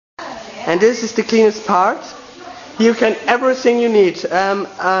And this is the cleanest part. You can everything you need.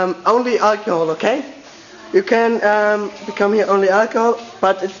 Only alcohol, okay? You can become here only alcohol,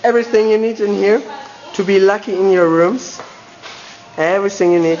 but it's everything you need in here to be lucky in your rooms.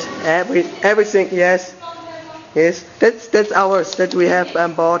 Everything you need. Everything. Yes. Yes. That's ours that we have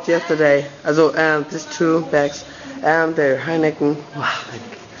bought yesterday. Also these 2 bags. The Heineken. Wow.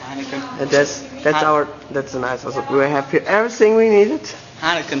 And that's nice. Also we have here everything we needed.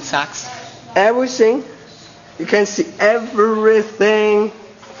 Heineken sucks. Everything. You can see everything.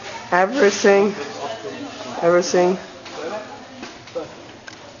 Everything.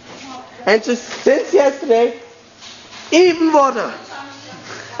 And just since yesterday, even water.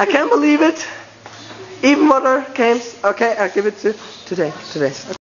 I can't believe it. Even water came. Okay, I'll give it to today.